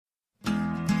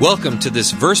Welcome to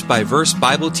this verse-by-verse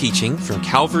Bible teaching from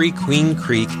Calvary Queen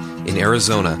Creek in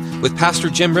Arizona with Pastor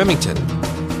Jim Remington.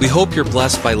 We hope you're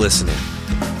blessed by listening.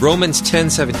 Romans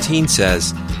 10:17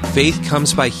 says, "Faith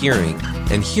comes by hearing,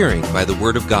 and hearing by the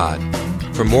Word of God."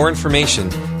 For more information,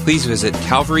 please visit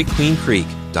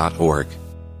calvaryqueencreek.org.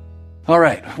 All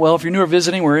right. Well, if you're new or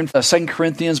visiting, we're in 2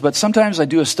 Corinthians, but sometimes I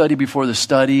do a study before the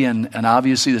study, and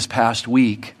obviously this past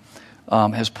week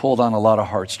has pulled on a lot of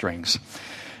heartstrings.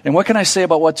 And what can I say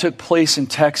about what took place in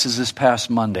Texas this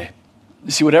past Monday? You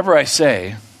see, whatever I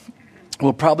say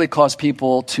will probably cause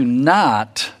people to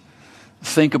not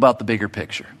think about the bigger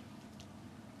picture,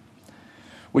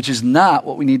 which is not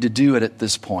what we need to do at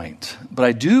this point. But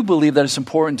I do believe that it's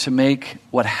important to make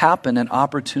what happened an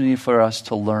opportunity for us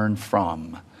to learn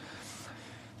from.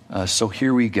 So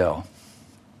here we go.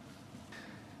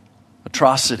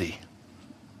 Atrocity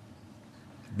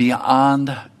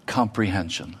beyond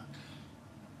comprehension.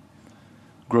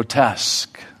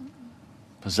 Grotesque,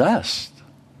 possessed,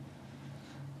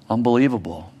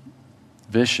 unbelievable,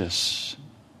 vicious,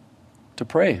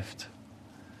 depraved,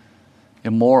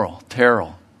 immoral,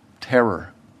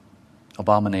 terror,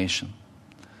 abomination,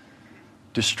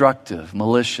 destructive,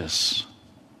 malicious,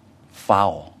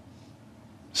 foul,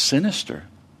 sinister,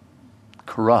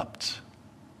 corrupt,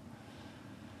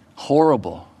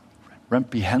 horrible,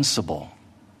 reprehensible,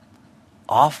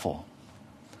 awful,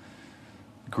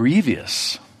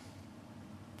 grievous,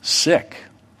 sick,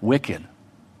 wicked,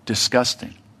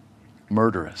 disgusting,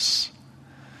 murderous,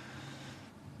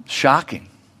 shocking,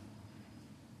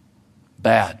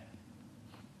 bad,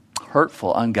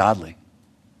 hurtful, ungodly,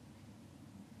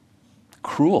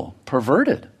 cruel,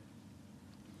 perverted,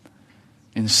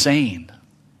 insane,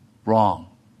 wrong,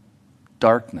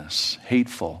 darkness,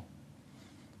 hateful,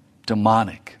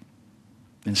 demonic,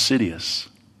 insidious,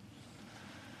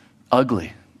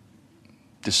 ugly,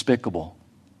 despicable,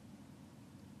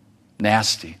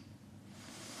 nasty,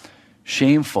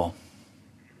 shameful,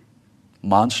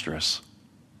 monstrous,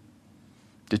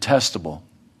 detestable,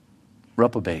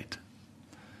 reprobate,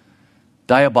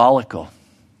 diabolical,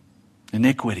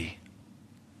 iniquity,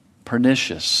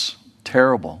 pernicious,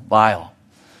 terrible, vile,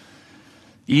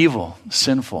 evil,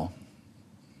 sinful,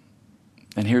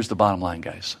 and here's the bottom line,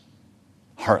 guys,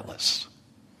 heartless.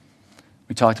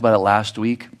 We talked about it last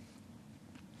week.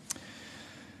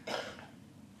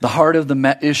 The heart of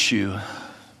the issue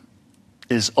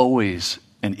is always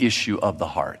an issue of the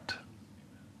heart.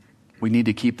 We need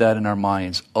to keep that in our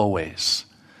minds always.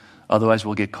 Otherwise,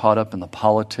 we'll get caught up in the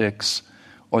politics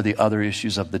or the other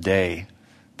issues of the day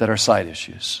that are side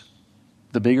issues.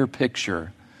 The bigger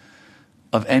picture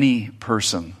of any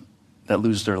person that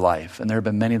loses their life, and there have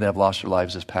been many that have lost their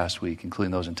lives this past week,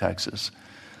 including those in Texas,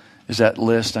 is that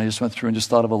list. I just went through and just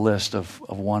thought of a list of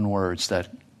one words that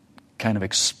kind of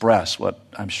express what,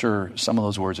 I'm sure some of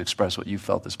those words express what you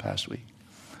felt this past week,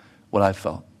 what I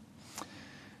felt.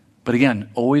 But again,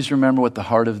 always remember what the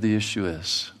heart of the issue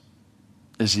is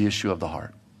the issue of the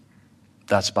heart.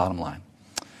 That's bottom line.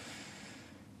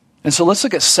 And so let's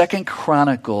look at 2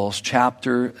 Chronicles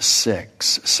chapter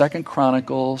 6. 2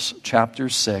 Chronicles chapter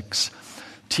 6.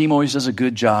 Team always does a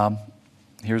good job.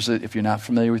 If you're not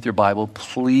familiar with your Bible,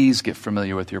 please get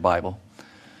familiar with your Bible.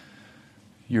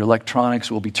 Your electronics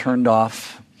will be turned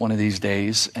off one of these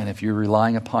days, and if you're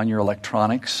relying upon your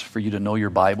electronics for you to know your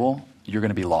Bible, you're going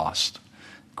to be lost.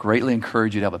 Greatly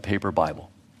encourage you to have a paper Bible.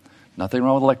 Nothing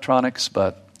wrong with electronics,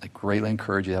 but I greatly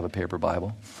encourage you to have a paper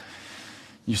Bible.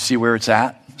 You see where it's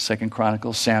at, 2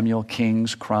 Chronicles, Samuel,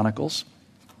 Kings, Chronicles.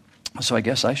 So I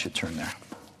guess I should turn there.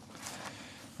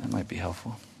 That might be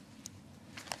helpful.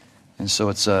 And so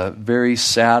it's very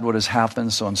sad what has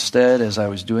happened. So instead, as I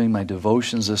was doing my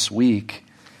devotions this week,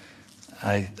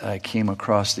 I came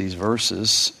across these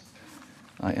verses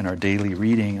in our daily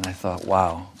reading, and I thought,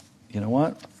 wow, you know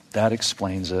what? That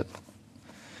explains it.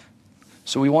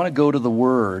 So we want to go to the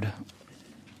Word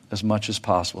as much as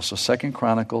possible. So 2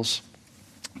 Chronicles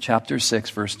chapter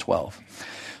 6, verse 12.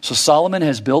 So Solomon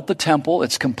has built the temple.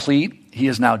 It's complete. He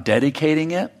is now dedicating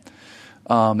it.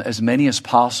 As many as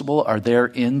possible are there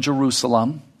in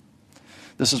Jerusalem.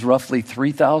 This is roughly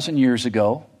 3,000 years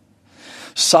ago.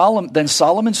 Then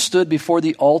Solomon stood before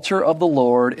the altar of the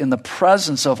Lord in the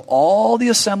presence of all the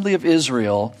assembly of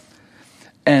Israel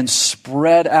and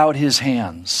spread out his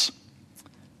hands.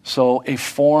 So a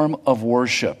form of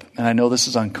worship. And I know this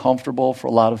is uncomfortable for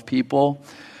a lot of people.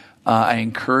 I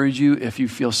encourage you, if you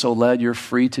feel so led, you're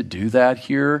free to do that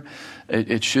here.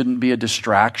 It shouldn't be a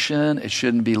distraction. It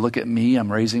shouldn't be, look at me,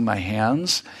 I'm raising my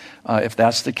hands. If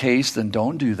that's the case, then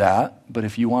don't do that. But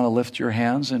if you want to lift your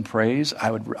hands in praise,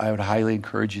 I would highly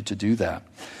encourage you to do that.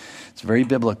 It's very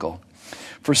biblical.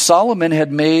 For Solomon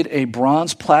had made a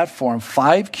bronze platform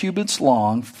 5 cubits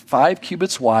long, 5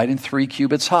 cubits wide, and 3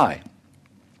 cubits high,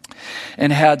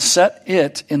 and had set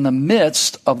it in the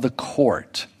midst of the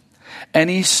court. And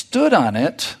he stood on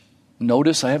it.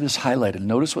 Notice, I have this highlighted.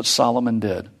 Notice what Solomon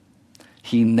did.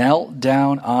 He knelt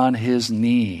down on his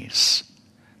knees.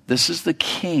 This is the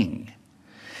king.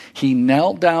 He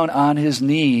knelt down on his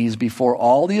knees before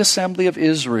all the assembly of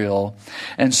Israel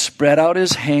and spread out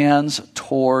his hands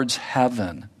towards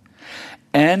heaven.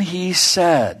 And he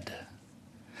said,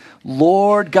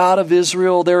 Lord God of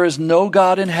Israel, there is no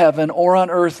God in heaven or on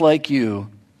earth like you,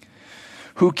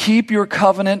 who keep your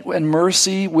covenant and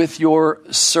mercy with your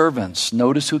servants.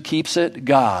 Notice who keeps it?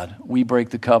 God. We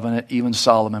break the covenant. Even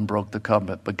Solomon broke the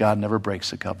covenant, but God never breaks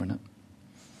the covenant.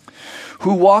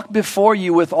 Who walk before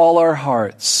you with all our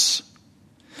hearts.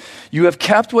 You have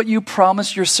kept what you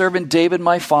promised your servant David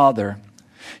my father.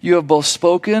 You have both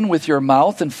spoken with your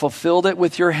mouth and fulfilled it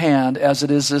with your hand, as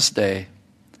it is this day.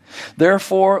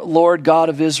 Therefore, Lord God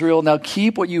of Israel, now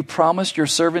keep what you promised your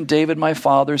servant David my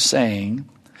father, saying,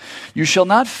 you shall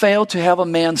not fail to have a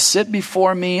man sit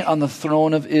before me on the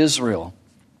throne of Israel,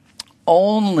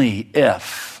 only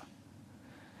if.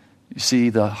 You see,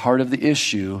 the heart of the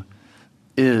issue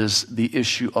is the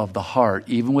issue of the heart,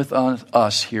 even with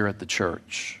us here at the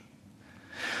church.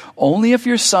 Only if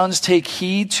your sons take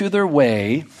heed to their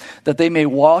way, that they may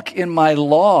walk in my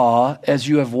law as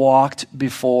you have walked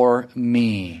before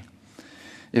me.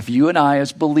 If you and I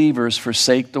as believers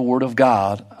forsake the word of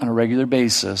God on a regular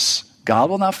basis, God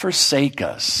will not forsake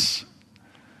us.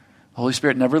 The Holy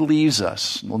Spirit never leaves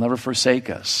us, will never forsake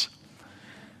us.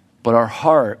 But our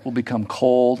heart will become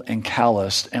cold and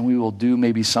calloused, and we will do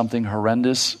maybe something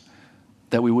horrendous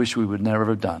that we wish we would never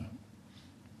have done.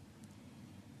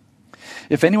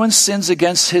 If anyone sins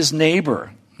against his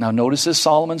neighbor, now notice as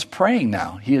Solomon's praying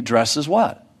now, he addresses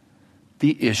what?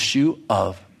 The issue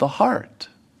of the heart.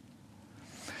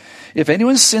 If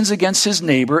anyone sins against his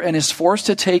neighbor and is forced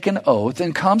to take an oath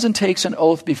and comes and takes an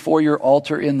oath before your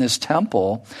altar in this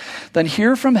temple, then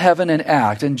hear from heaven and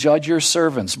act and judge your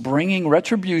servants, bringing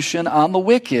retribution on the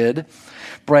wicked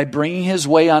by bringing his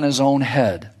way on his own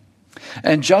head,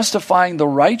 and justifying the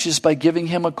righteous by giving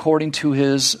him according to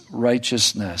his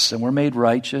righteousness. And we're made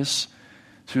righteous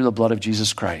through the blood of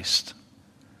Jesus Christ,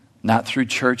 not through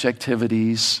church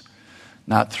activities,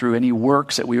 not through any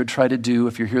works that we would try to do.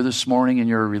 If you're here this morning and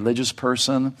you're a religious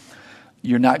person,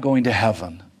 you're not going to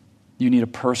heaven. You need a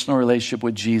personal relationship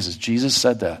with Jesus. Jesus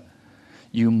said that.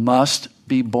 You must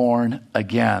be born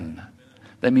again.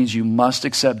 That means you must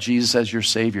accept Jesus as your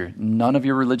Savior. None of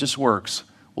your religious works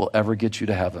will ever get you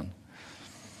to heaven.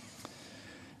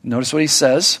 Notice what he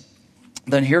says.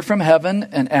 Then hear from heaven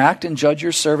and act and judge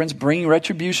your servants, bringing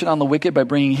retribution on the wicked by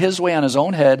bringing his way on his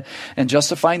own head, and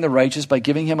justifying the righteous by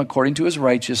giving him according to his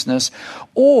righteousness.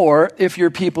 Or if your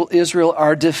people Israel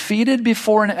are defeated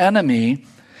before an enemy,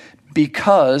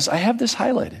 because, I have this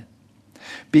highlighted,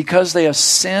 because they have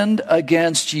sinned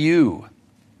against you,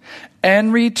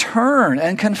 and return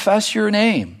and confess your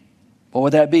name. What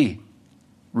would that be?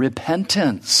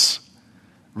 Repentance.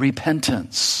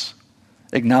 Repentance.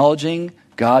 Acknowledging,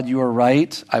 God, you are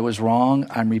right. I was wrong.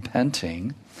 I'm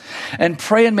repenting. And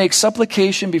pray and make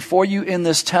supplication before you in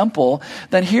this temple.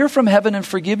 Then hear from heaven and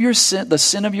forgive your sin, the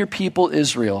sin of your people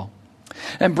Israel,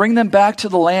 and bring them back to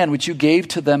the land which you gave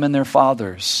to them and their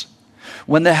fathers.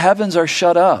 When the heavens are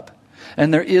shut up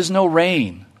and there is no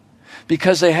rain,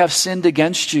 because they have sinned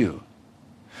against you.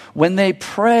 When they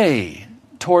pray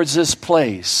towards this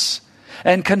place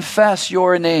and confess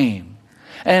your name,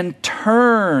 and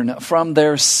turn from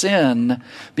their sin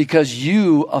because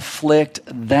you afflict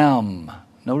them.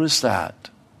 Notice that.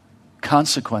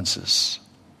 Consequences.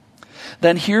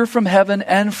 Then hear from heaven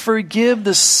and forgive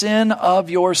the sin of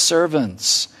your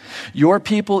servants, your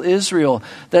people Israel,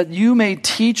 that you may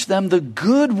teach them the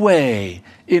good way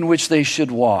in which they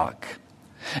should walk,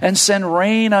 and send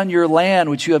rain on your land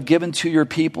which you have given to your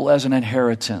people as an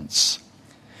inheritance.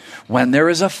 When there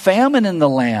is a famine in the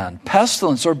land,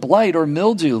 pestilence or blight or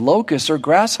mildew, locusts or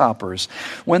grasshoppers,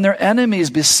 when their enemies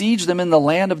besiege them in the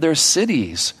land of their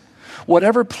cities,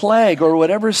 whatever plague or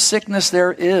whatever sickness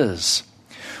there is,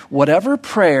 whatever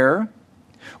prayer,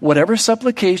 whatever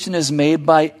supplication is made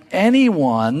by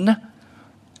anyone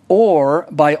or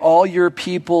by all your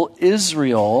people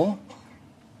Israel,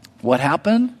 what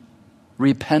happened?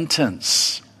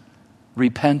 Repentance.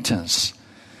 Repentance.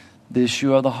 The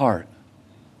issue of the heart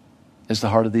is the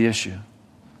heart of the issue.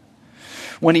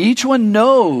 When each one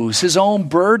knows his own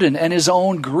burden and his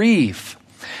own grief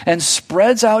and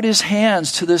spreads out his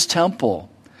hands to this temple,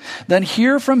 then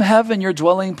hear from heaven your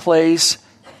dwelling place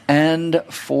and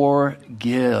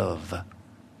forgive.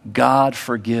 God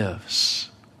forgives.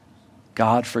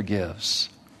 God forgives.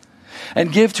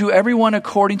 And give to everyone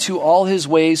according to all his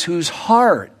ways, whose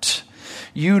heart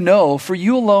you know, for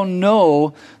you alone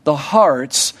know the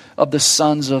hearts of the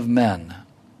sons of men,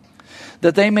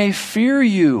 that they may fear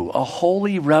you, a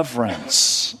holy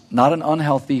reverence, not an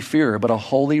unhealthy fear, but a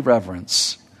holy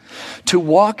reverence, to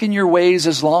walk in your ways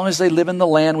as long as they live in the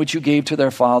land which you gave to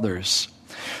their fathers.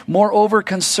 Moreover,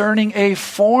 concerning a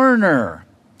foreigner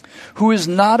who is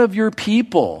not of your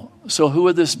people. So who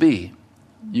would this be?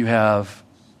 You have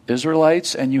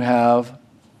Israelites and you have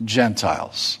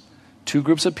Gentiles. Two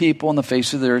groups of people on the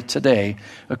face of the earth today,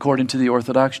 according to the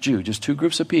Orthodox Jew. Just two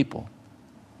groups of people.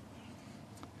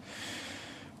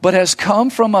 But has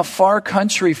come from a far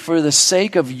country for the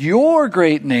sake of your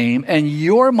great name and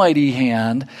your mighty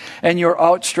hand and your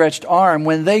outstretched arm.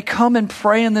 When they come and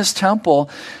pray in this temple,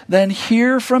 then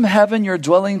hear from heaven your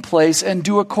dwelling place and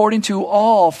do according to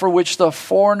all for which the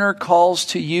foreigner calls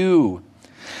to you,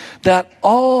 that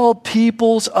all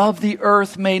peoples of the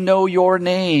earth may know your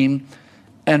name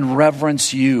and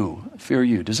reverence you, fear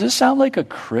you. Does this sound like a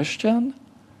Christian?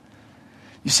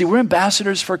 You see, we're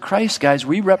ambassadors for Christ, guys.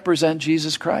 We represent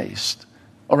Jesus Christ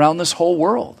around this whole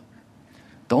world.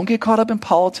 Don't get caught up in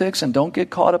politics and don't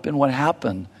get caught up in what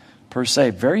happened, per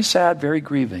se. Very sad, very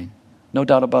grieving. No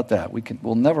doubt about that.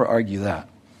 We'll never argue that.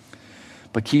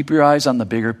 But keep your eyes on the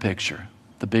bigger picture,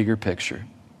 the bigger picture.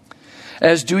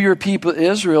 As do your people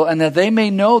Israel, and that they may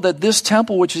know that this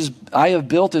temple which I have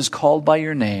built is called by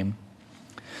your name.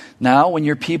 Now, when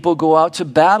your people go out to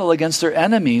battle against their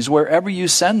enemies, wherever you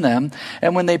send them,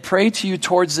 and when they pray to you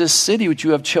towards this city which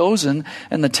you have chosen,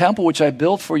 and the temple which I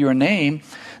built for your name,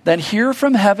 then hear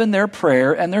from heaven their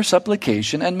prayer and their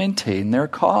supplication and maintain their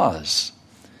cause.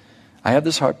 I have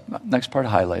this next part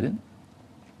highlighted.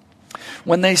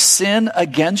 When they sin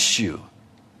against you,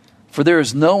 for there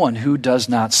is no one who does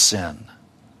not sin,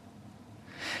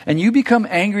 and you become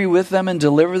angry with them and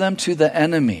deliver them to the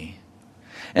enemy,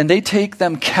 and they take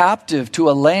them captive to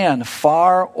a land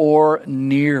far or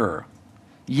near.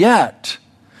 Yet,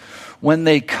 when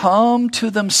they come to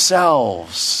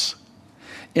themselves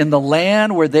in the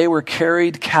land where they were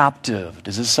carried captive,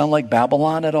 does this sound like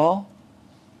Babylon at all?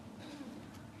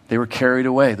 They were carried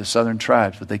away, the southern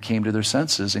tribes, but they came to their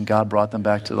senses and God brought them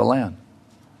back to the land.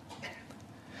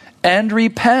 And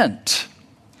repent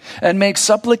and make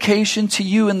supplication to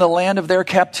you in the land of their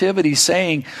captivity,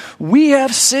 saying, we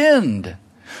have sinned.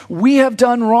 We have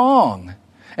done wrong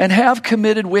and have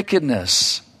committed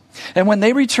wickedness. And when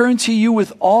they return to you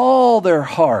with all their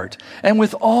heart and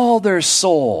with all their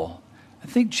soul, I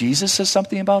think Jesus says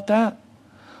something about that.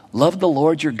 Love the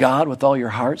Lord your God with all your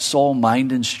heart, soul,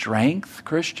 mind, and strength,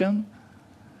 Christian.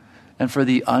 And for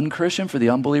the unchristian, for the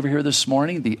unbeliever here this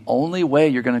morning, the only way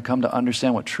you're going to come to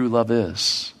understand what true love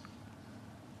is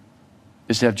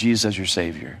to have Jesus as your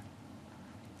Savior.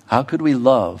 How could we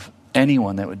love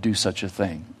anyone that would do such a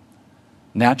thing?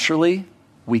 Naturally,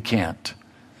 we can't.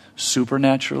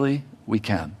 Supernaturally, we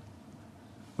can.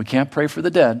 We can't pray for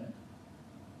the dead,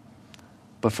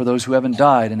 but for those who haven't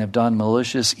died and have done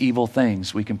malicious, evil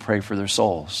things, we can pray for their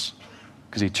souls.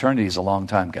 Because eternity is a long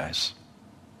time, guys.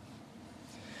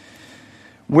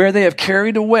 Where they have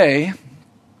carried away,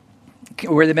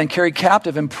 where they've been carried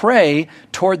captive, and pray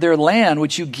toward their land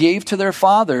which you gave to their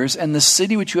fathers, and the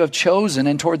city which you have chosen,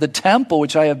 and toward the temple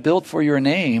which I have built for your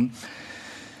name,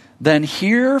 then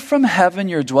hear from heaven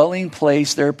your dwelling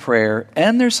place their prayer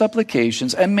and their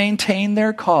supplications, and maintain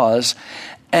their cause,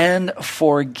 and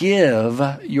forgive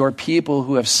your people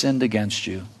who have sinned against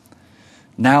you.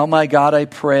 Now, my God, I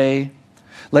pray,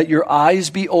 let your eyes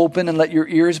be open and let your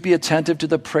ears be attentive to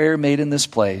the prayer made in this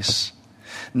place.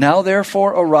 Now,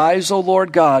 therefore, arise, O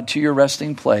Lord God, to your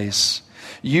resting place.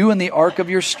 You in the ark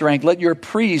of your strength. Let your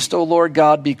priest, O Lord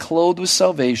God, be clothed with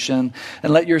salvation,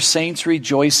 and let your saints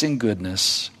rejoice in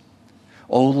goodness.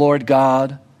 O Lord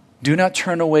God, do not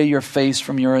turn away your face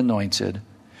from your anointed.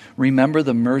 Remember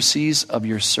the mercies of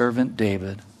your servant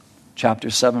David. Chapter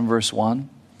 7, verse 1.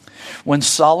 When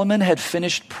Solomon had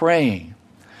finished praying,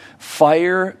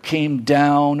 fire came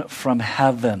down from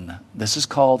heaven. This is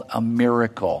called a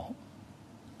miracle.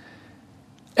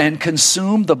 And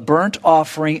consumed the burnt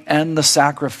offering and the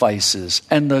sacrifices.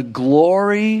 And the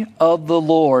glory of the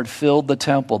Lord filled the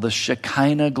temple, the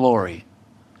Shekinah glory.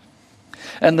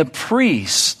 And the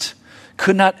priest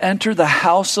could not enter the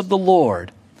house of the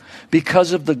Lord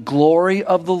because of the glory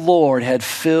of the Lord had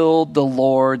filled the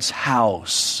Lord's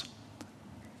house.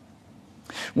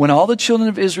 When all the children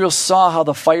of Israel saw how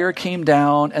the fire came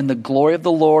down and the glory of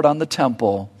the Lord on the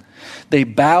temple, they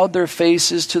bowed their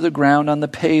faces to the ground on the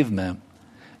pavement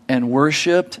and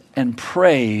worshiped and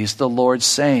praised the Lord,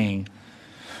 saying,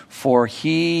 For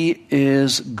he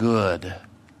is good,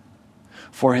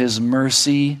 for his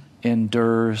mercy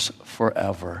endures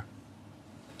forever.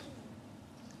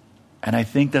 And I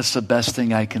think that's the best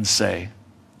thing I can say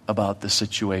about the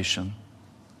situation.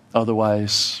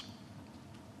 Otherwise,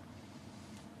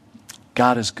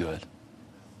 God is good,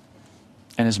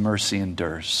 and his mercy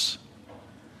endures.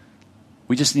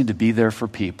 We just need to be there for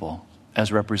people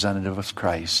as representative of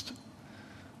Christ,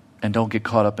 and don't get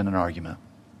caught up in an argument.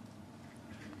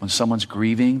 When someone's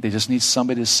grieving, they just need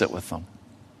somebody to sit with them,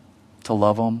 to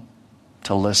love them,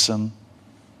 to listen,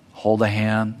 hold a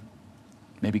hand,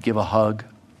 maybe give a hug.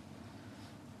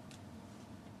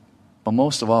 But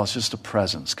most of all, it's just a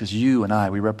presence, because you and I,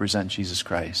 we represent Jesus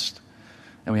Christ,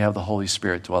 and we have the Holy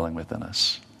Spirit dwelling within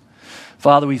us.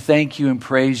 Father, we thank you and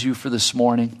praise you for this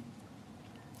morning.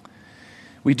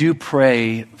 We do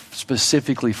pray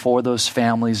specifically for those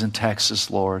families in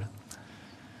Texas, Lord.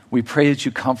 We pray that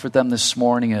you comfort them this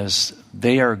morning as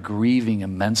they are grieving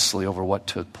immensely over what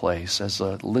took place. As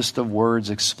a list of words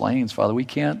explains, Father, we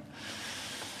can't,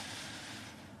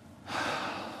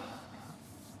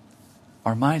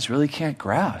 our minds really can't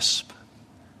grasp.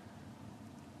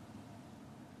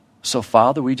 So,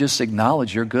 Father, we just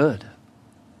acknowledge you're good.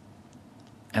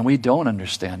 And we don't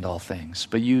understand all things,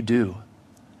 but you do.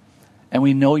 And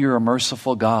we know you're a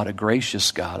merciful God, a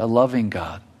gracious God, a loving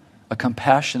God, a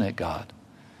compassionate God.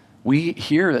 We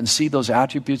hear and see those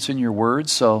attributes in your word,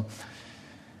 so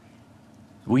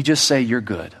we just say you're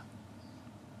good.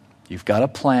 You've got a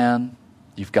plan.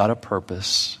 You've got a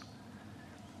purpose.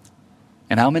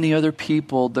 And how many other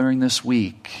people during this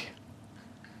week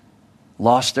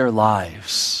lost their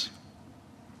lives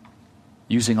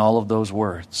using all of those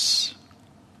words?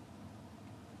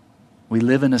 We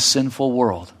live in a sinful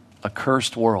world, a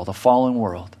cursed world, a fallen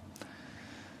world.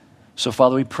 So,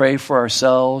 Father, we pray for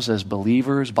ourselves as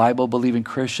believers, Bible-believing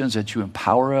Christians, that you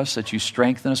empower us, that you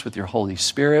strengthen us with your Holy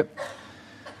Spirit,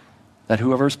 that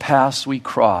whoever's paths we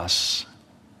cross,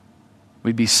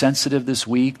 we'd be sensitive this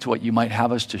week to what you might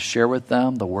have us to share with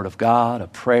them, the Word of God, a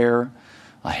prayer,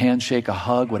 a handshake, a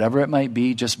hug, whatever it might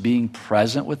be, just being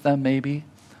present with them maybe,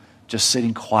 just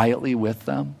sitting quietly with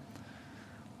them.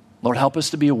 Lord, help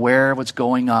us to be aware of what's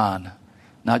going on,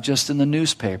 not just in the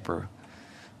newspaper,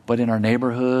 but in our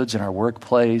neighborhoods, in our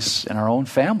workplace, in our own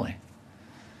family.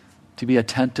 To be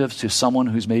attentive to someone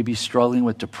who's maybe struggling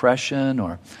with depression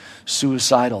or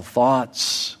suicidal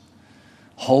thoughts,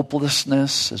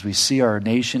 hopelessness as we see our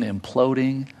nation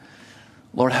imploding.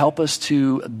 Lord, help us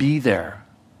to be there,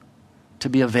 to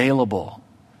be available.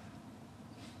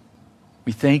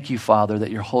 We thank you, Father,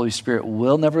 that your Holy Spirit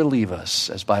will never leave us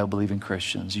as Bible-believing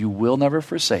Christians. You will never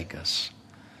forsake us.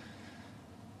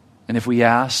 And if we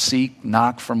ask, seek,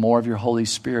 knock for more of your Holy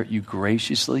Spirit, you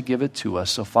graciously give it to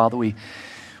us. So, Father, we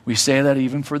say that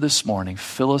even for this morning.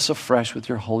 Fill us afresh with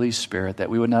your Holy Spirit, that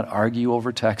we would not argue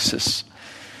over Texas,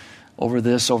 over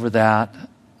this, over that,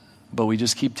 but we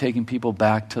just keep taking people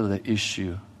back to the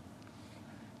issue.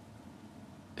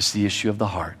 It's the issue of the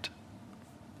heart.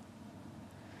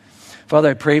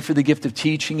 Father, I pray for the gift of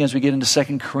teaching as we get into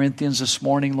 2 Corinthians this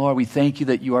morning, Lord. We thank you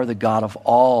that you are the God of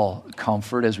all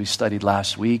comfort as we studied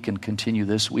last week and continue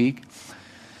this week.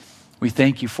 We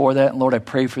thank you for that. And Lord, I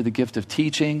pray for the gift of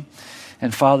teaching.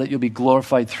 And Father, that you'll be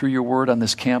glorified through your word on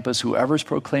this campus. Whoever's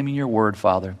proclaiming your word,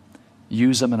 Father,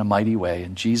 use them in a mighty way.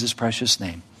 In Jesus' precious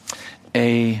name,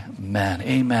 amen.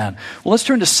 Amen. Well, let's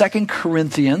turn to 2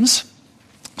 Corinthians.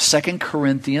 2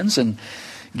 Corinthians and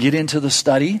get into the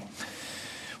study.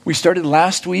 We started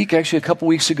last week, actually a couple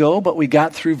weeks ago, but we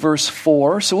got through verse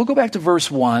 4. So we'll go back to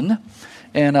verse 1,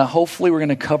 and hopefully we're going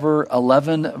to cover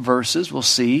 11 verses. We'll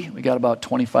see. We got about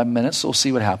 25 minutes, so we'll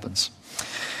see what happens.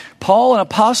 Paul, an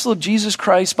apostle of Jesus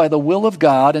Christ by the will of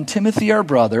God, and Timothy, our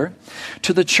brother,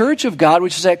 to the church of God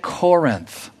which is at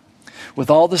Corinth, with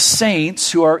all the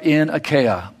saints who are in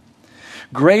Achaia.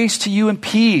 Grace to you and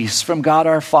peace from God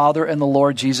our Father and the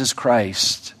Lord Jesus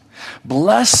Christ.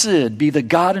 Blessed be the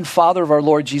God and Father of our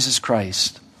Lord Jesus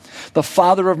Christ, the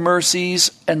Father of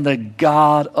mercies and the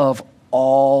God of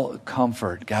all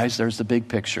comfort. Guys, there's the big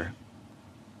picture.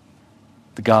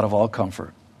 The God of all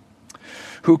comfort,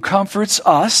 who comforts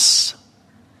us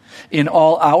in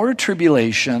all our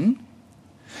tribulation,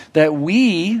 that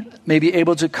we may be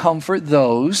able to comfort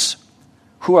those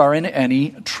who are in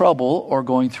any trouble or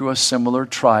going through a similar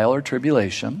trial or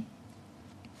tribulation,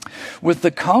 with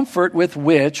the comfort with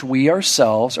which we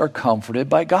ourselves are comforted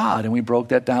by God. And we broke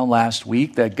that down last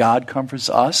week, that God comforts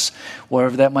us,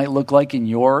 whatever that might look like in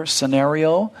your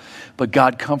scenario. But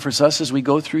God comforts us as we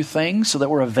go through things so that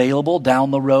we're available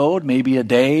down the road, maybe a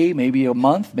day, maybe a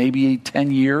month, maybe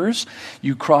 10 years.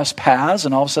 You cross paths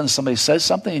and all of a sudden somebody says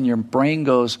something and your brain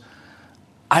goes,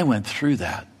 I went through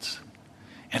that.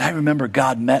 And I remember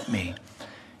God met me.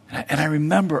 And I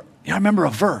remember a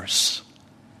verse.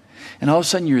 And all of a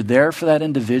sudden you're there for that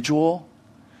individual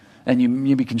and you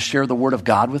maybe can share the word of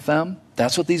God with them.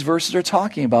 That's what these verses are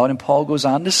talking about. And Paul goes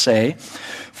on to say,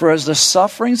 for as the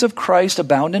sufferings of Christ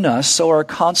abound in us, so our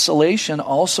consolation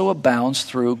also abounds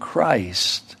through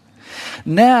Christ.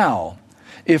 Now,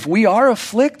 if we are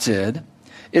afflicted,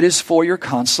 it is for your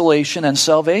consolation and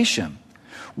salvation,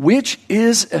 which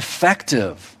is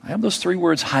effective. I have those three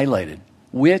words highlighted.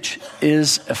 Which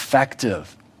is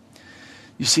effective.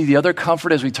 You see, the other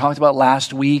comfort, as we talked about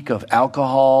last week, of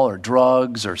alcohol or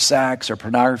drugs or sex or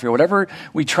pornography or whatever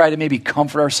we try to maybe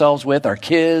comfort ourselves with, our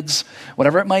kids,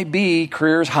 whatever it might be,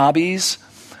 careers, hobbies,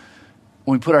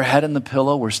 when we put our head in the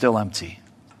pillow, we're still empty.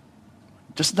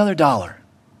 Just another dollar.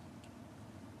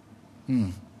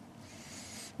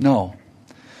 No.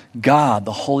 God,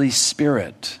 the Holy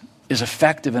Spirit, is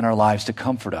effective in our lives to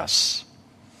comfort us.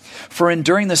 For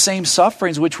enduring the same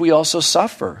sufferings which we also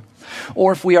suffer,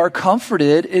 or if we are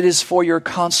comforted, it is for your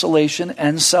consolation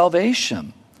and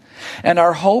salvation. And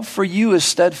our hope for you is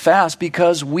steadfast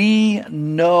because we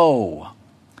know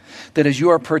that as you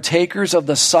are partakers of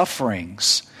the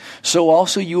sufferings, so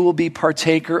also you will be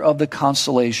partaker of the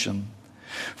consolation.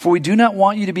 For we do not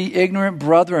want you to be ignorant,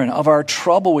 brethren, of our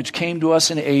trouble which came to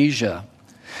us in Asia,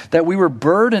 that we were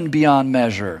burdened beyond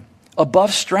measure,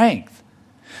 above strength,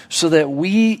 so that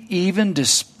we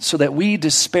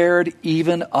despaired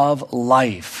even of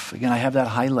life. Again, I have that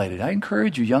highlighted. I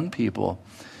encourage you, young people,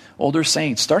 older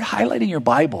saints, start highlighting your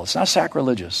Bible. It's not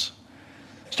sacrilegious.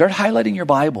 Start highlighting your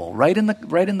Bible right in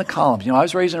the columns. You know, I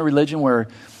was raised in a religion where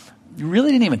you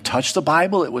really didn't even touch the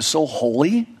Bible. It was so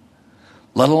holy,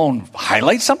 let alone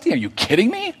highlight something. Are you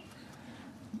kidding me?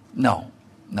 No.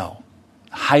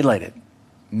 Highlight it.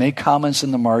 Make comments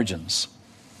in the margins.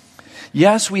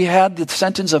 Yes, we had the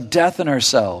sentence of death in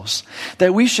ourselves,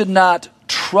 that we should not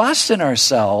trust in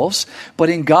ourselves, but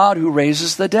in God who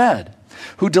raises the dead,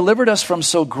 who delivered us from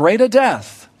so great a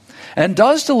death, and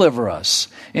does deliver us,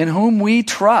 in whom we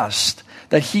trust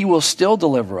that he will still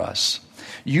deliver us.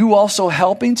 You also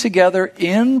helping together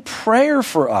in prayer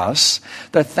for us,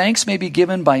 that thanks may be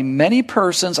given by many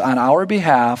persons on our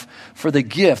behalf for the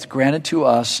gift granted to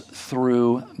us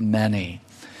through many.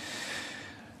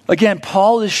 Again,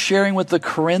 Paul is sharing with the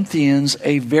Corinthians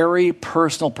a very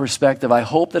personal perspective. I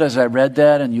hope that as I read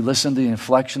that and you listened to the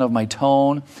inflection of my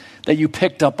tone, that you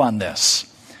picked up on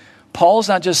this. Paul's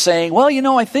not just saying, well, you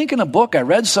know, I think in a book I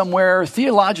read somewhere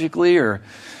theologically, or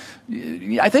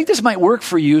I think this might work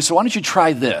for you, so why don't you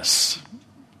try this?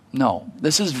 No,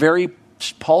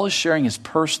 Paul is sharing his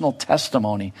personal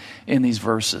testimony in these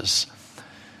verses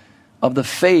of the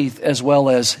faith as well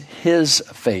as his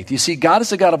faith. You see, God is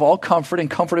the God of all comfort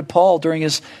and comforted Paul during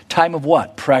his time of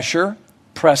what? Pressure,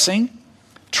 pressing,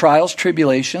 trials,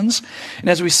 tribulations. And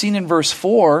as we've seen in verse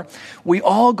 4, we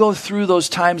all go through those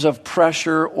times of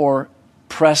pressure or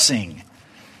pressing,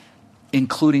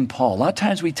 including Paul. A lot of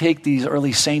times we take these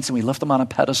early saints and we lift them on a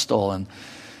pedestal and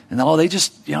they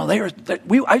just, you know,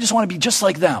 I just want to be just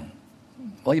like them.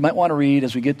 Well, you might want to read,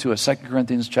 as we get to it, 2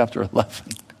 Corinthians chapter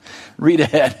 11. Read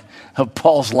ahead of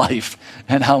Paul's life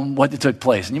and what took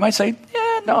place. And you might say,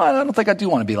 no, I don't think I do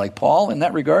want to be like Paul in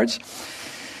that regards.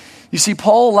 You see,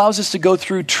 Paul allows us to go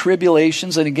through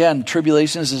tribulations. And again,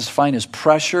 tribulations is defined as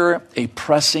pressure, a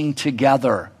pressing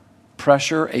together.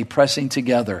 Pressure, a pressing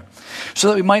together. So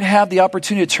that we might have the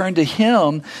opportunity to turn to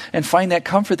him and find that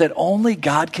comfort that only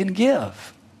God can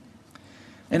give.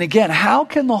 And again, how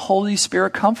can the Holy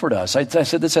Spirit comfort us? I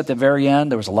said this at the very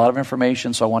end. There was a lot of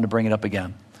information, so I wanted to bring it up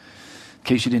again. In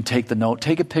case you didn't take the note,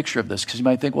 take a picture of this, because you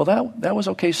might think, well, that was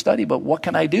okay study, but what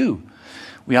can I do?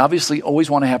 We obviously always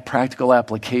want to have practical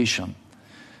application.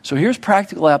 So here's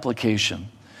practical application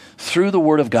through the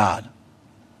Word of God.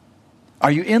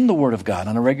 Are you in the Word of God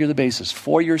on a regular basis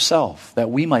for yourself, that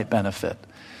we might benefit?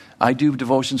 I do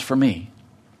devotions for me,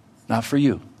 not for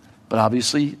you. But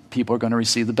obviously, people are going to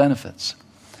receive the benefits.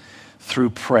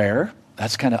 Through prayer,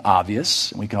 that's kind of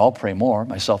obvious, and we can all pray more,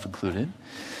 myself included.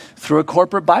 Through a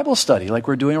corporate Bible study like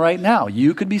we're doing right now.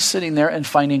 You could be sitting there and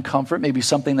finding comfort, maybe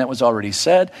something that was already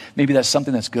said, maybe that's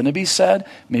something that's going to be said,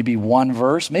 maybe one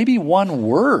verse, maybe one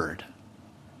word.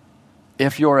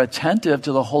 If you're attentive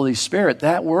to the Holy Spirit,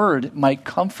 that word might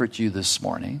comfort you this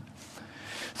morning.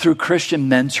 through Christian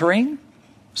mentoring.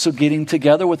 So getting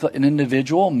together with an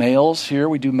individual, males here,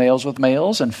 we do males with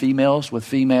males and females with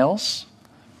females.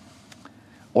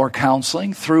 Or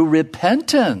counseling through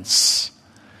repentance.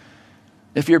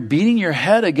 If you're beating your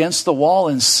head against the wall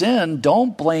in sin,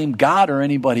 don't blame God or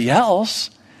anybody else.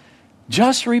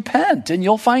 Just repent and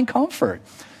you'll find comfort.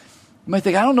 You might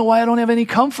think, I don't know why I don't have any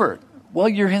comfort. Well,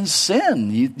 you're in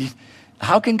sin.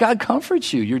 How can God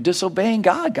comfort you? You're disobeying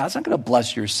God. God's not going to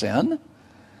bless your sin.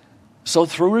 So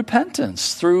through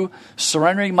repentance, through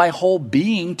surrendering my whole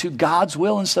being to God's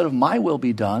will instead of my will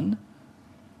be done.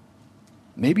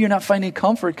 Maybe you're not finding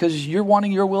comfort because you're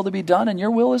wanting your will to be done and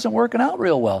your will isn't working out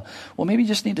real well. Well, maybe you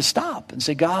just need to stop and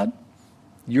say, God,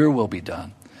 your will be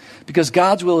done. Because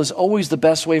God's will is always the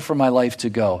best way for my life to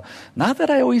go. Not that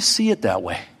I always see it that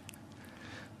way,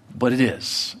 but it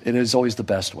is. It is always the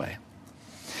best way.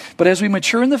 But as we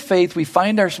mature in the faith,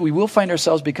 we will find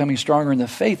ourselves becoming stronger in the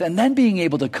faith and then being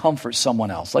able to comfort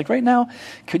someone else. Like right now,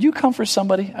 could you comfort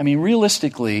somebody? I mean,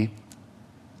 realistically,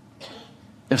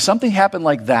 if something happened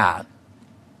like that,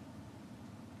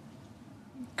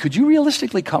 could you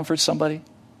realistically comfort somebody?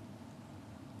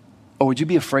 Or would you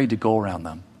be afraid to go around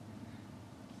them?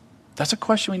 That's a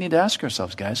question we need to ask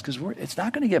ourselves, guys, because it's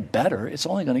not going to get better. It's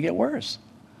only going to get worse.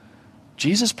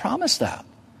 Jesus promised that.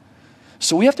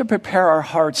 So we have to prepare our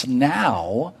hearts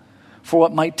now for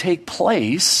what might take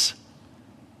place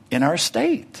in our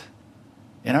state,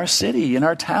 in our city, in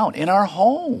our town, in our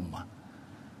home.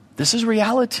 This is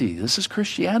reality. This is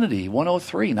Christianity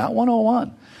 103, not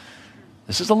 101.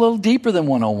 This is a little deeper than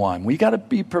 101. We got to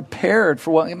be prepared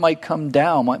for what might come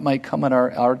down, what might come in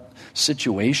our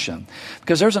situation.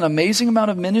 Because there's an amazing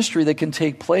amount of ministry that can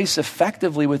take place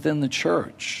effectively within the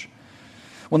church.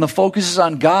 When the focus is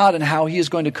on God and how he is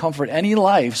going to comfort any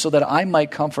life so that I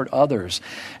might comfort others.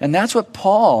 And that's what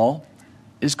Paul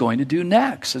is going to do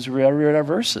next as we read our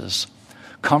verses.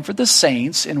 Comfort the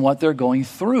saints in what they're going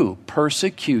through.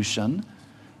 Persecution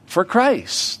for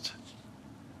Christ.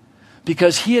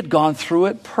 Because he had gone through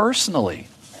it personally.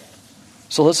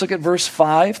 So let's look at verse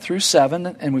 5 through 7.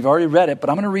 And we've already read it, but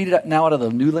I'm going to read it now out of the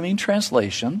New Living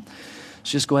Translation.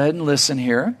 So just go ahead and listen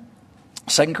here.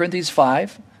 2 Corinthians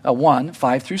 1,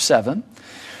 5 through 7.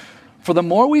 For the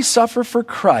more we suffer for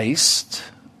Christ,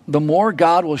 the more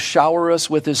God will shower us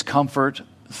with his comfort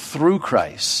through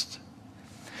Christ.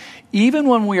 Even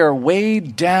when we are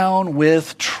weighed down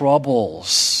with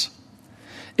troubles,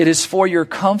 it is for your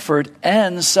comfort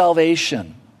and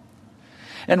salvation.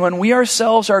 And when we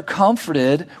ourselves are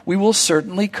comforted, we will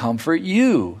certainly comfort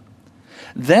you.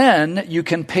 Then you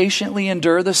can patiently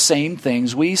endure the same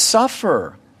things we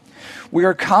suffer. We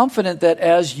are confident that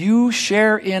as you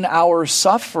share in our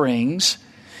sufferings,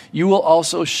 you will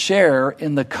also share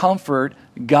in the comfort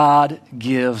God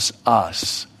gives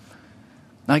us.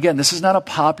 Now again, this is not a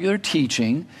popular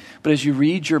teaching, but as you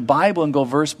read your Bible and go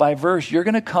verse by verse, you're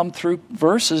going to come through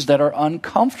verses that are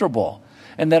uncomfortable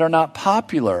and that are not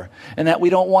popular and that we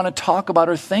don't want to talk about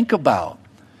or think about.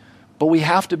 But we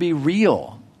have to be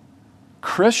real.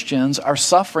 Christians are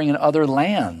suffering in other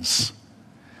lands.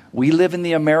 We live in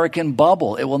the American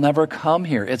bubble. It will never come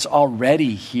here. It's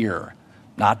already here.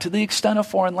 Not to the extent of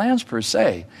foreign lands per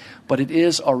se, but it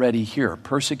is already here.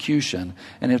 Persecution,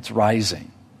 and it's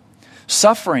rising.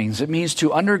 Sufferings, it means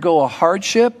to undergo a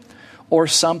hardship or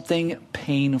something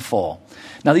painful.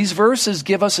 Now these verses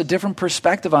give us a different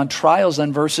perspective on trials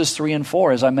than verses 3 and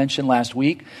 4. As I mentioned last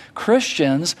week,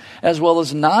 Christians as well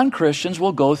as non-Christians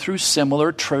will go through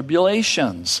similar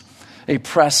tribulations, a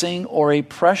pressing or a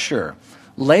pressure.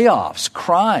 Layoffs,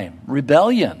 crime,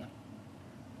 rebellion,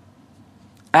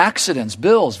 accidents,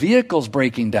 bills, vehicles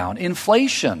breaking down,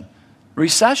 inflation,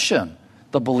 recession,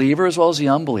 the believer as well as the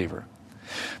unbeliever.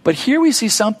 But here we see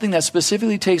something that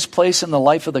specifically takes place in the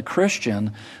life of the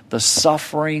Christian, the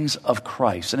sufferings of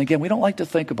Christ. And again, we don't like to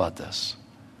think about this.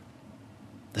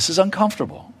 This is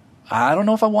uncomfortable. I don't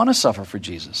know if I want to suffer for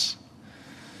Jesus.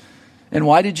 And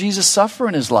why did Jesus suffer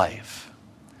in his life?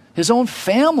 His own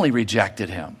family rejected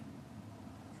him.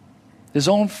 His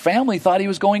own family thought he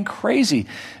was going crazy.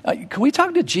 Can we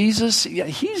talk to Jesus? Yeah,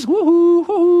 he's woohoo,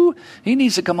 woohoo. He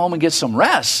needs to come home and get some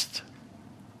rest.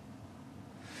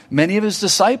 Many of his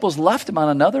disciples left him on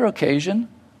another occasion,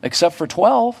 except for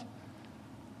 12.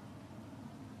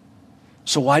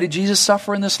 So why did Jesus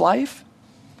suffer in this life?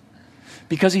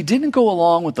 Because he didn't go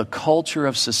along with the culture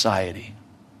of society.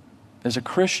 As a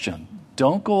Christian,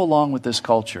 don't go along with this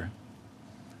culture.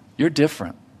 You're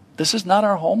different. This is not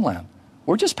our homeland.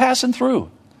 We're just passing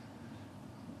through.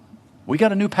 We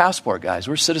got a new passport, guys.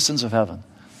 We're citizens of heaven.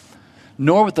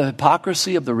 Nor with the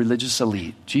hypocrisy of the religious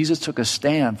elite. Jesus took a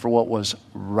stand for what was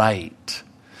right.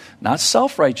 Not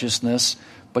self-righteousness,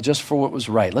 but just for what was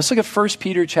right. Let's look at 1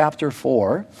 Peter chapter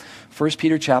 4. 1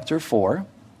 Peter chapter 4.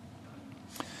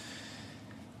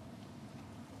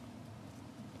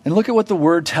 And look at what the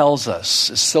Word tells us.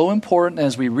 It's so important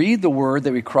as we read the Word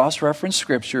that we cross-reference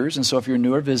Scriptures. And so if you're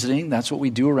new or visiting, that's what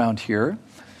we do around here.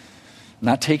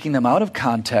 Not taking them out of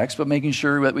context, but making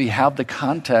sure that we have the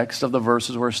context of the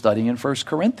verses we're studying in 1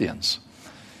 Corinthians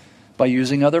by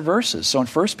using other verses. So in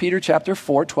 1 Peter chapter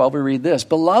 4:12, we read this,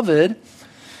 "Beloved,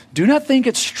 do not think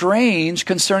it strange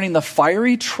concerning the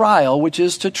fiery trial which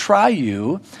is to try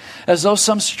you, as though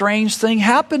some strange thing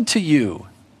happened to you."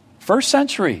 First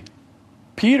century,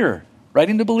 Peter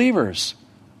writing to believers.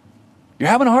 You're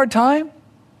having a hard time?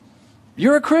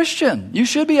 You're a Christian. You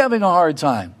should be having a hard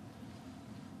time.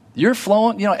 You're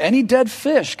flowing, any dead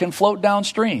fish can float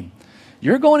downstream.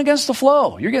 You're going against the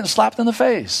flow. You're getting slapped in the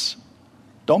face.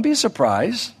 Don't be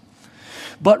surprised.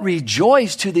 But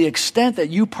rejoice to the extent that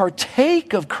you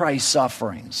partake of Christ's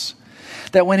sufferings,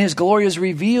 that when his glory is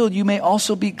revealed, you may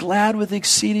also be glad with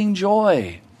exceeding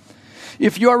joy.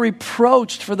 If you are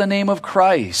reproached for the name of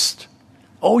Christ,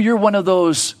 oh, you're one of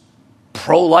those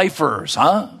pro-lifers,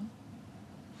 huh?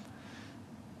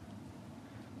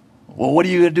 Well, what are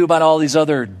you going to do about all these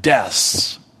other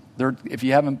deaths? If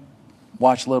you haven't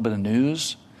watched a little bit of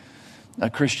news,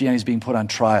 Christianity is being put on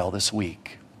trial this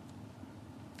week.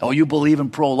 Oh, you believe in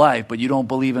pro-life, but you don't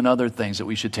believe in other things that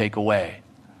we should take away.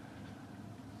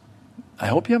 I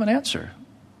hope you have an answer.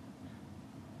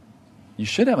 You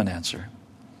should have an answer.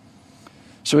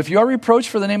 So if you are reproached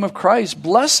for the name of Christ,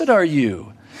 blessed are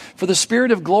you, for the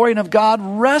Spirit of glory and of God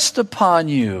rest upon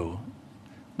you.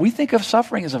 We think of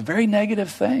suffering as a very negative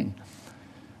thing.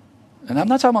 And I'm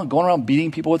not talking about going around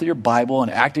beating people with your Bible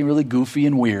and acting really goofy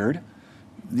and weird.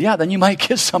 Yeah, then you might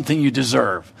get something you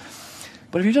deserve.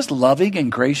 But if you're just loving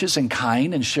and gracious and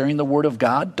kind and sharing the word of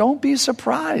God, don't be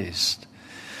surprised.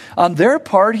 On their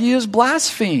part, he is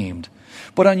blasphemed.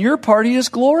 But on your part, he is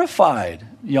glorified.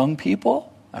 Young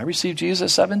people, I received Jesus at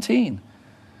 17.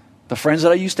 The friends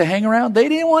that I used to hang around, they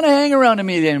didn't want to hang around to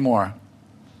me anymore.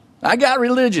 I got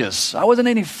religious. I wasn't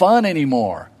any fun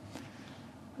anymore.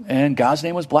 And God's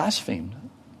name was blasphemed.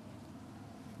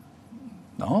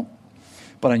 No.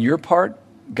 But on your part,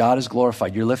 God is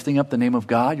glorified. You're lifting up the name of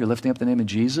God. You're lifting up the name of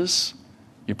Jesus.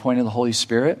 You're pointing to the Holy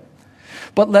Spirit.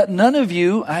 But let none of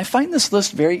you, I find this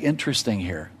list very interesting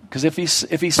here. Because if he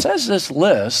says this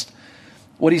list,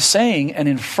 what he's saying and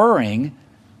inferring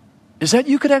is that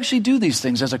you could actually do these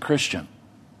things as a Christian.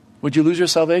 Would you lose your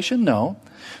salvation? No.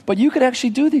 But you could actually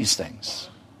do these things.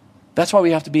 That's why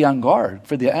we have to be on guard.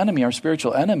 For the enemy, our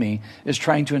spiritual enemy, is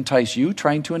trying to entice you,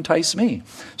 trying to entice me.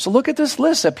 So look at this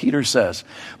list that Peter says.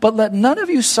 But let none of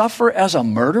you suffer as a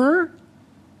murderer.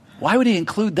 Why would he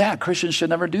include that? Christians should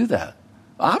never do that.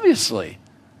 Obviously.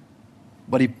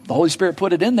 But the Holy Spirit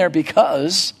put it in there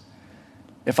because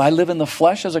if I live in the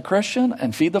flesh as a Christian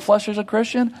and feed the flesh as a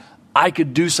Christian, I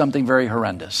could do something very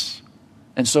horrendous.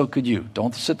 And so could you.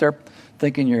 Don't sit there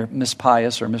thinking you're Miss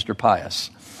Pious or Mr. Pious.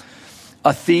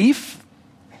 A thief,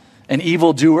 an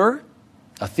evildoer,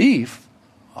 a thief.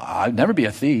 I'd never be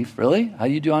a thief, really. How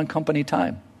do you do on company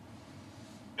time?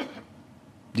 Do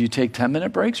you take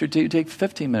 10-minute breaks or do you take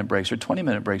 15-minute breaks or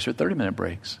 20-minute breaks or 30-minute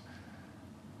breaks?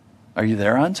 Are you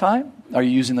there on time? Are you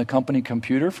using the company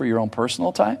computer for your own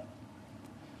personal time?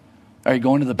 Are you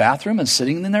going to the bathroom and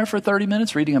sitting in there for 30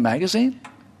 minutes reading a magazine?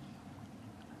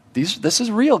 This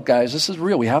is real, guys. This is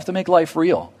real. We have to make life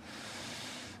real.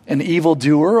 An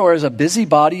evildoer or as a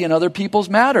busybody in other people's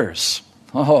matters.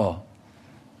 Oh,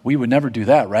 we would never do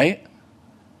that, right?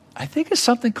 I think it's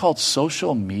something called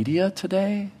social media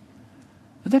today.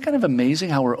 Isn't that kind of amazing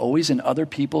how we're always in other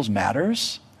people's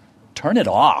matters? Turn it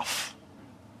off.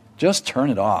 Just turn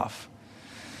it off.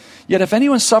 Yet if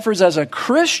anyone suffers as a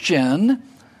Christian,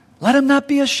 let him not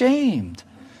be ashamed,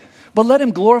 but let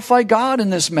him glorify God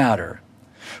in this matter.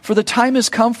 For the time has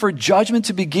come for judgment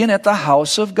to begin at the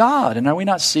house of God. And are we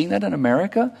not seeing that in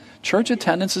America? Church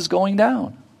attendance is going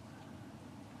down.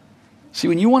 See,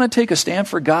 when you want to take a stand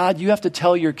for God, you have to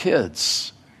tell your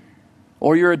kids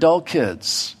or your adult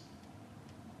kids.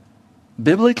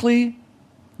 Biblically,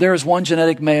 there is one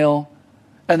genetic male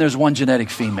and there's one genetic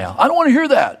female. I don't want to hear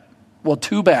that. Well,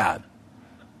 too bad.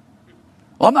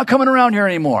 Well, I'm not coming around here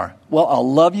anymore. Well, I'll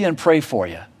love you and pray for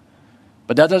you.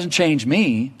 But that doesn't change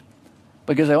me.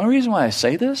 Because the only reason why I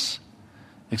say this is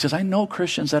because I know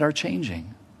Christians that are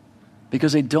changing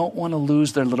because they don't want to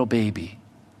lose their little baby.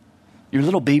 Your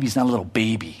little baby's not a little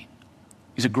baby.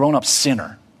 He's a grown-up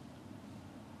sinner.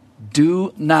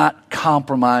 Do not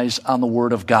compromise on the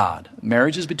word of God.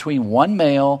 Marriage is between one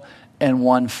male and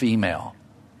one female.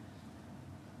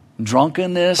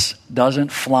 Drunkenness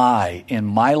doesn't fly in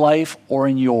my life or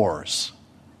in yours.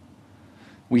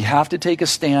 We have to take a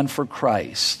stand for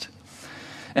Christ.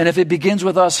 And if it begins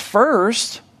with us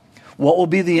first, what will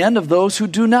be the end of those who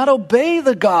do not obey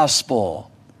the gospel?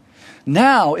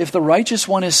 Now, if the righteous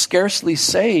one is scarcely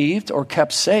saved or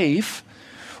kept safe,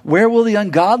 where will the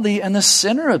ungodly and the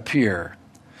sinner appear?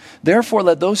 Therefore,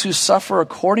 let those who suffer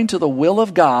according to the will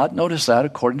of God, notice that,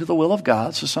 according to the will of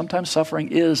God, so sometimes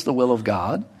suffering is the will of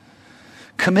God,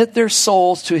 commit their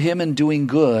souls to him in doing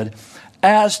good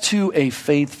as to a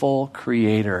faithful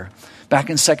Creator.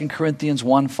 Back in 2 Corinthians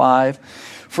 1:5,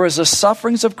 for as the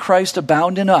sufferings of Christ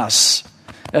abound in us,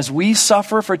 as we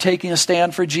suffer for taking a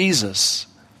stand for Jesus,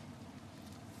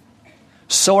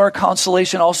 so our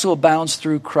consolation also abounds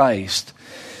through Christ.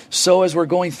 So as we're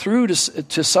going through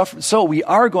to suffer, so we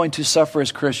are going to suffer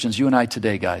as Christians, you and I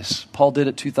today, guys. Paul did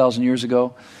it 2,000 years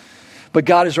ago. But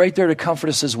God is right there to comfort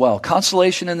us as well.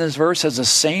 Consolation in this verse has the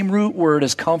same root word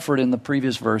as comfort in the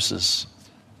previous verses.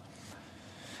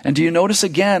 And do you notice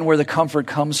again where the comfort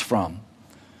comes from?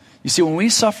 You see, when we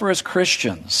suffer as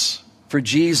Christians for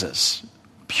Jesus,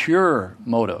 pure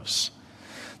motives,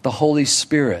 the Holy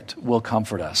Spirit will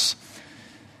comfort us.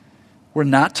 We're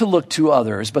not to look to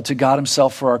others, but to God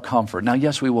himself for our comfort. Now,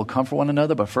 yes, we will comfort one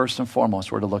another, but first and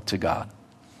foremost, we're to look to God.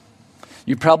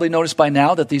 You probably noticed by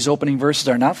now that these opening verses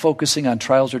are not focusing on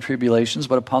trials or tribulations,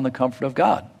 but upon the comfort of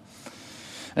God.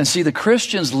 And see, the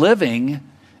Christians living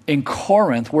in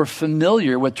Corinth were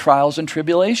familiar with trials and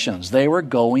tribulations. They were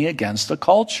going against the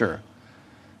culture.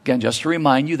 Again, just to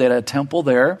remind you, they had a temple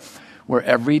there where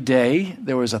every day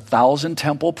there was 1,000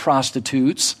 temple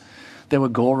prostitutes that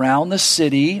would go around the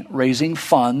city raising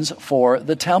funds for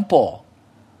the temple.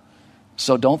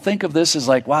 So don't think of this as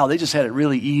like, wow, they just had it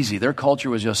really easy. Their culture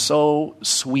was just so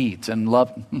sweet and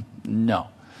love. No.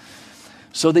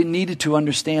 So they needed to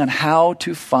understand how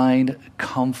to find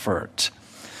comfort.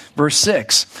 Verse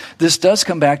 6, this does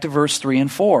come back to verse 3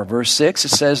 and 4. Verse 6, it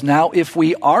says, now if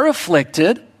we are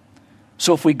afflicted,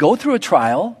 so if we go through a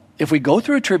trial, if we go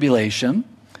through a tribulation,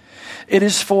 it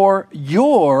is for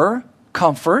your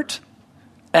comfort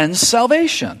and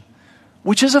salvation,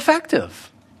 which is effective.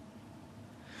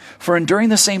 For enduring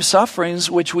the same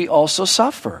sufferings which we also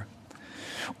suffer.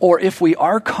 Or if we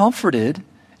are comforted,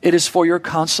 it is for your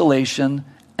consolation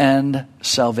and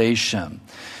salvation.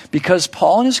 Because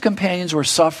Paul and his companions were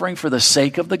suffering for the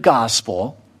sake of the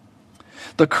gospel,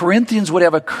 the Corinthians would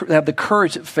have the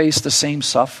courage to face the same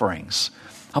sufferings.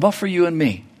 How about for you and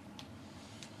me?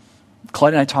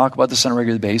 Clyde and I talk about this on a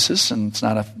regular basis, and it's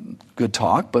not a good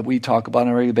talk, but we talk about it on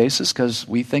a regular basis because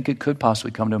we think it could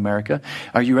possibly come to America.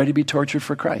 Are you ready to be tortured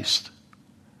for Christ?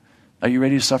 Are you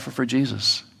ready to suffer for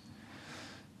Jesus?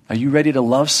 Are you ready to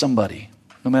love somebody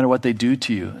no matter what they do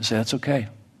to you and say, that's okay.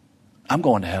 I'm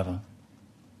going to heaven.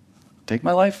 Take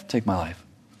my life, take my life.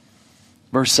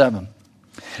 Verse 7.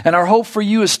 And our hope for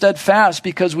you is steadfast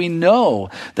because we know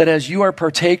that as you are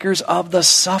partakers of the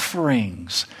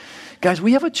sufferings. Guys,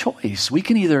 we have a choice. We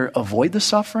can either avoid the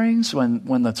sufferings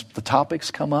when the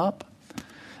topics come up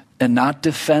and not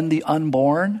defend the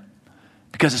unborn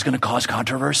because it's going to cause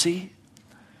controversy.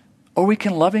 Or we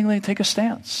can lovingly take a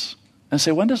stance and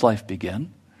say, when does life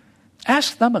begin?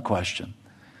 Ask them a question.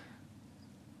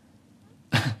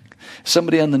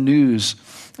 Somebody on the news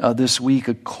this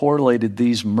week correlated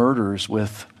these murders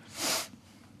with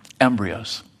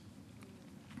embryos.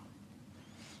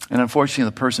 And unfortunately,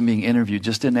 the person being interviewed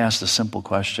just didn't ask the simple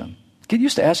question. Get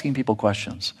used to asking people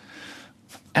questions.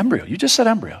 Embryo. You just said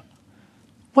embryo.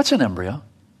 What's an embryo?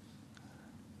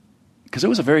 Because it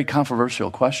was a very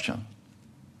controversial question.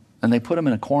 And they put him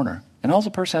in a corner. And all the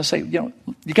person has to say,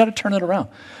 you got to turn it around.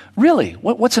 Really?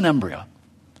 What's an embryo?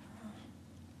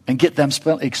 And get them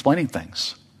explaining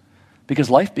things. Because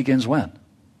life begins when?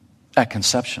 At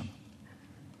conception.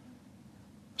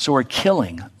 So we're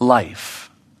killing life.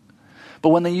 But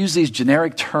when they use these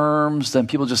generic terms, then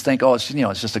people just think,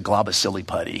 it's just a glob of silly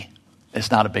putty.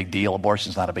 It's not a big deal.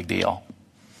 Abortion's not a big deal.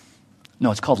 No,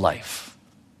 it's called life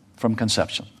from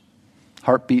conception.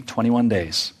 Heartbeat, 21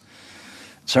 days.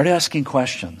 Start asking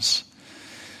questions.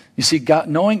 You see, God,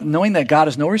 knowing that God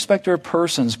is no respecter of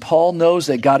persons, Paul knows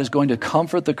that God is going to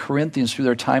comfort the Corinthians through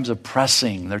their times of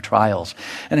pressing, their trials.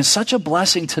 And it's such a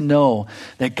blessing to know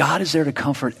that God is there to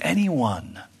comfort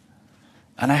anyone.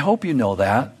 And I hope you know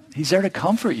that. He's there to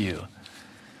comfort you.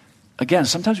 Again,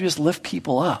 sometimes we just lift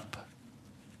people up.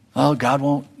 Oh, God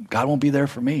won't be there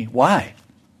for me. Why?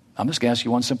 I'm just going to ask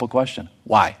you one simple question.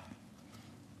 Why?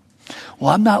 Well,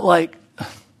 I'm not like...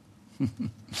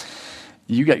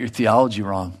 You got your theology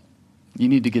wrong. You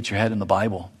need to get your head in the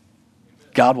Bible.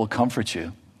 God will comfort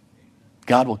you.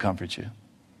 God will comfort you.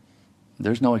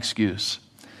 There's no excuse.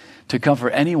 To comfort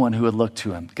anyone who would look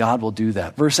to him. God will do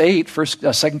that. Verse 8,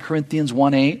 2 Corinthians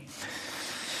 1:8.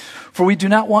 For we do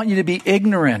not want you to be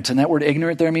ignorant. And that word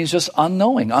ignorant there means just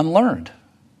unknowing, unlearned.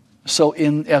 So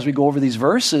as we go over these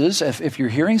verses, if you're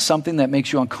hearing something that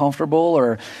makes you uncomfortable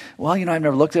or, well, I've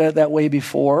never looked at it that way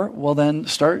before, well, then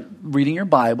start reading your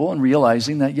Bible and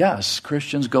realizing that, yes,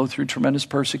 Christians go through tremendous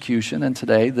persecution. And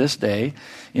today, this day,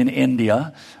 in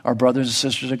India, our brothers and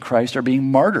sisters in Christ are being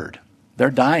martyred.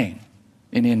 They're dying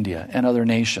in India and other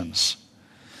nations.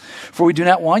 For we do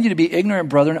not want you to be ignorant,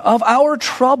 brethren, of our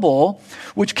trouble,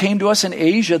 which came to us in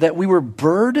Asia, that we were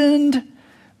burdened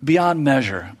beyond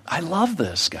measure. I love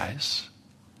this, guys.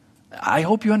 I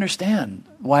hope you understand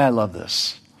why I love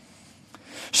this.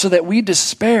 So that we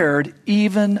despaired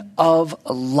even of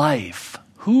life.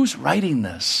 Who's writing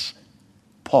this?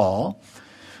 Paul,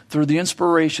 through the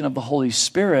inspiration of the Holy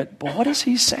Spirit. But what is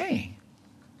he saying?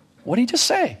 What did he just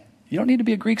say? You don't need to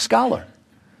be a Greek scholar.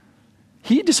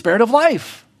 He despaired of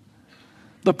life.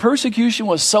 The persecution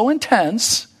was so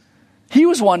intense, he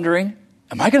was wondering,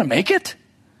 am I going to make it?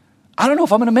 I don't know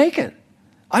if I'm going to make it.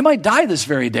 I might die this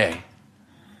very day.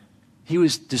 He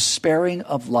was despairing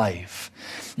of life.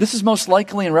 This is most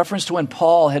likely in reference to when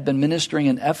Paul had been ministering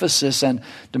in Ephesus, and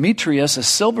Demetrius, a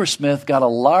silversmith, got a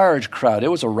large crowd. It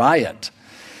was a riot.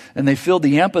 And they filled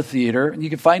the amphitheater. And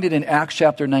you can find it in Acts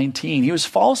chapter 19. He was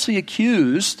falsely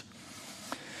accused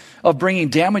of bringing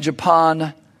damage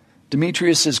upon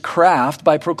Demetrius' craft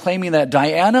by proclaiming that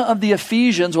Diana of the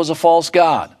Ephesians was a false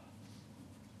god.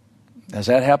 Has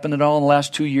that happened at all in the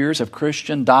last 2 years? Have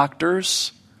Christian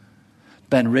doctors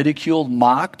been ridiculed,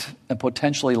 mocked, and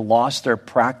potentially lost their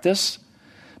practice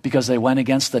because they went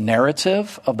against the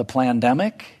narrative of the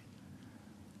pandemic?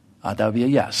 That would be a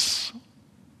yes.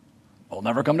 We'll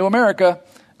never come to America.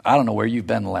 I don't know where you've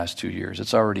been the last 2 years.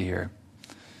 It's already here.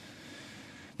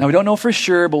 Now, we don't know for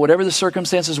sure, but whatever the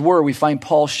circumstances were, we find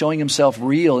Paul showing himself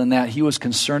real in that he was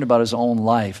concerned about his own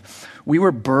life. We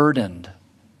were burdened.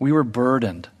 We were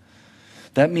burdened.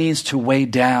 That means to weigh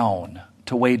down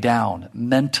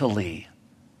mentally,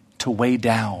 to weigh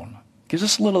down. Gives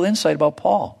us a little insight about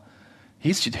Paul.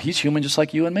 He's human just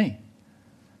like you and me.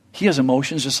 He has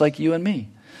emotions just like you and me.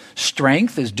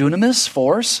 Strength is dunamis,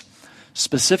 force,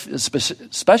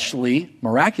 especially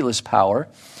miraculous power.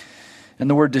 And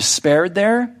the word despaired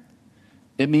there,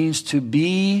 it means to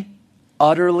be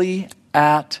utterly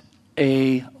at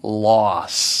a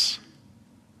loss.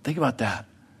 Think about that.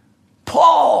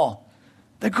 Paul,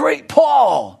 the great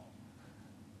Paul,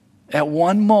 at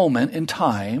one moment in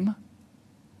time,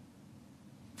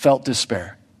 felt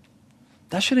despair.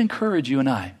 That should encourage you and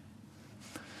I.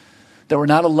 That we're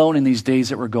not alone in these days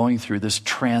that we're going through, this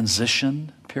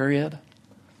transition period.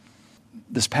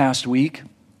 This past week,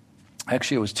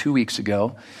 actually it was 2 weeks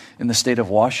ago, in the state of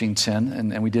Washington,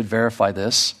 and we did verify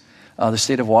this, the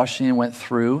state of Washington went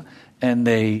through and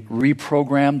they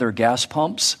reprogrammed their gas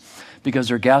pumps because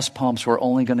their gas pumps were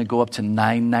only going to go up to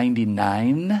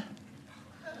 $9.99.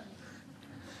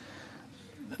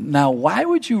 Now, why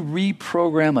would you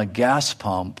reprogram a gas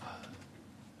pump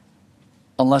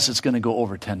unless it's going to go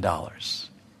over $10?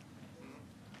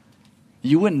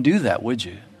 You wouldn't do that, would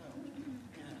you?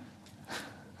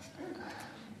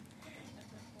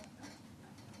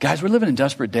 Guys, we're living in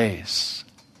desperate days.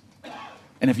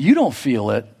 And if you don't feel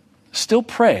it, still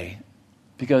pray,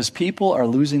 because people are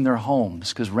losing their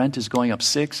homes because rent is going up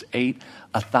 $6,000,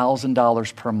 $8,000,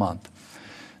 $1,000 per month.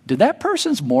 Did that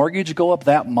person's mortgage go up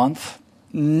that month?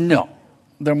 No.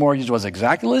 Their mortgage was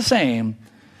exactly the same,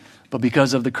 but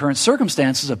because of the current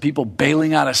circumstances of people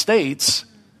bailing out of states,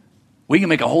 we can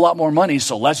make a whole lot more money,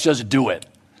 so let's just do it.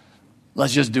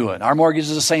 Let's just do it. Our mortgage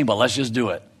is the same, but let's just do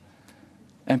it.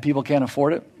 And people can't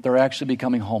afford it. They're actually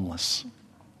becoming homeless.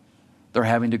 They're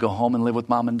having to go home and live with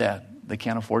mom and dad. They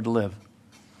can't afford to live.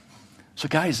 So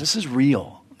guys, this is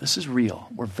real. This is real.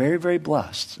 We're very, very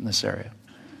blessed in this area.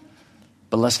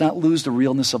 But let's not lose the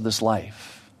realness of this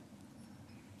life.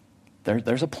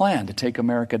 There's a plan to take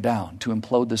America down, to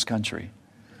implode this country.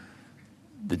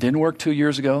 That didn't work 2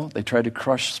 years ago. They tried to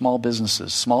crush small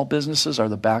businesses. Small businesses are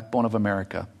the backbone of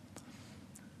America.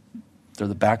 They're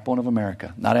the backbone of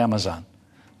America, not Amazon.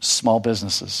 Small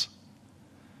businesses.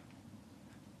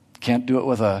 Can't do it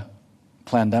with a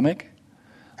pandemic?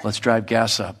 Let's drive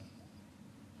gas up.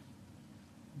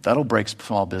 That'll break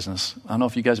small business. I don't know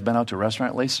if you guys have been out to a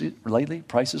restaurant lately.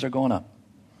 Prices are going up.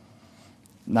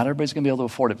 Not everybody's going to be able to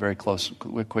afford it very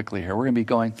quickly here. We're going to be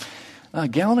going, a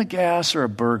gallon of gas or a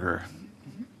burger?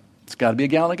 It's got to be a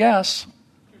gallon of gas.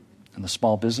 And the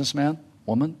small businessman,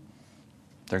 woman,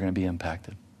 they're going to be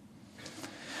impacted.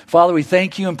 Father, we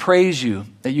thank you and praise you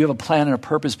that you have a plan and a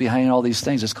purpose behind all these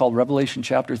things. It's called Revelation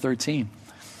chapter 13.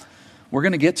 We're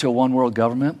going to get to a one world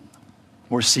government.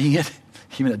 We're seeing it,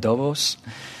 even at Davos.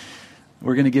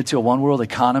 We're going to get to a one world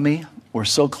economy. We're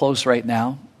so close right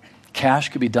now. Cash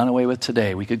could be done away with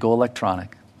today. We could go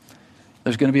electronic.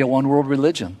 There's going to be a one world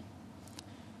religion.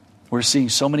 We're seeing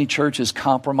so many churches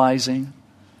compromising,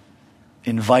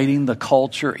 inviting the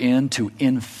culture in to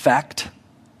infect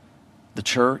the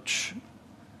church.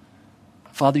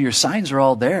 Father, your signs are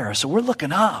all there, so we're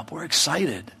looking up. We're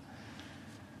excited.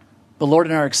 But Lord,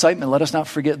 in our excitement, let us not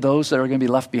forget those that are going to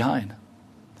be left behind.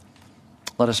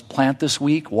 Let us plant this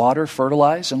week, water,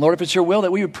 fertilize. And Lord, if it's your will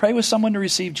that we would pray with someone to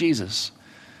receive Jesus,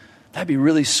 that'd be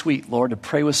really sweet, Lord, to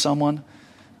pray with someone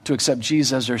to accept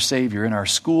Jesus as their Savior in our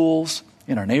schools,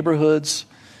 in our neighborhoods,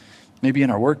 maybe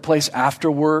in our workplace, after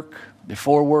work,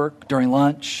 before work, during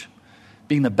lunch,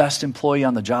 being the best employee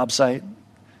on the job site,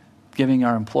 giving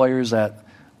our employers that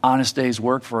honest day's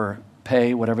work for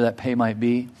pay, whatever that pay might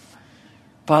be.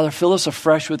 Father, fill us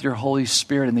afresh with your Holy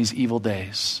Spirit in these evil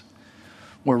days,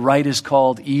 where right is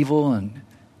called evil and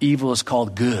evil is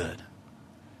called good.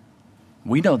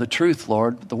 We know the truth,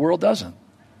 Lord, but the world doesn't.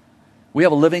 We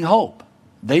have a living hope.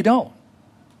 They don't.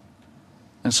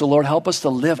 And so, Lord, help us to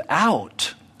live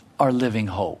out our living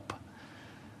hope,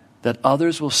 that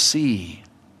others will see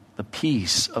the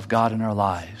peace of God in our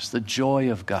lives, the joy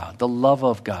of God, the love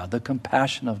of God, the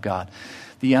compassion of God,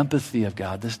 the empathy of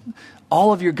God,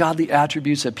 all of your godly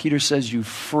attributes that Peter says you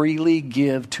freely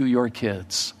give to your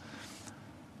kids.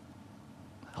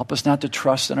 Help us not to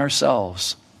trust in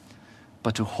ourselves,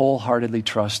 but to wholeheartedly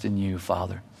trust in you,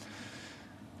 Father.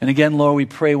 And again, Lord, we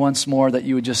pray once more that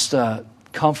you would just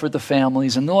comfort the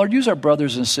families. And Lord, use our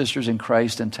brothers and sisters in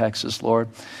Christ in Texas, Lord.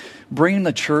 Bring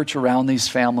the church around these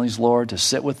families, Lord, to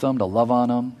sit with them, to love on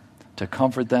them, to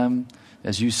comfort them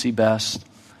as you see best.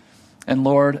 And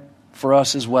Lord, for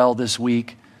us as well this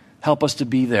week, help us to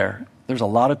be there. There's a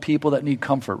lot of people that need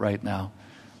comfort right now.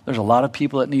 There's a lot of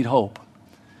people that need hope.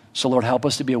 So Lord, help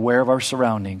us to be aware of our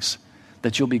surroundings,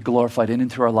 that you'll be glorified in and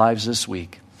through our lives this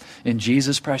week. In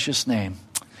Jesus' precious name,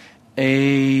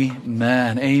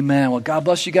 amen. Amen. Well, God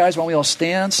bless you guys. Why don't we all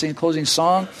stand, sing a closing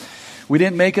song. We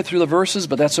didn't make it through the verses,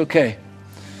 but that's okay.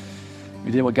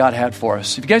 We did what God had for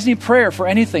us. If you guys need prayer for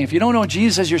anything, if you don't know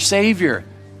Jesus as your Savior,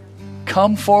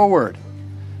 come forward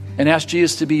and ask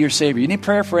Jesus to be your Savior. You need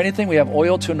prayer for anything? We have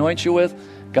oil to anoint you with.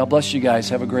 God bless you guys.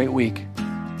 Have a great week.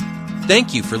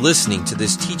 Thank you for listening to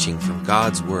this teaching from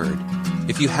God's Word.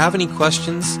 If you have any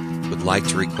questions, would like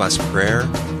to request prayer,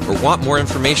 or want more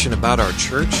information about our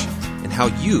church and how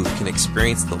you can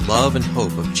experience the love and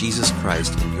hope of Jesus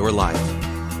Christ in your life,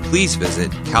 please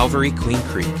visit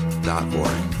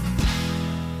calvaryqueencreek.org.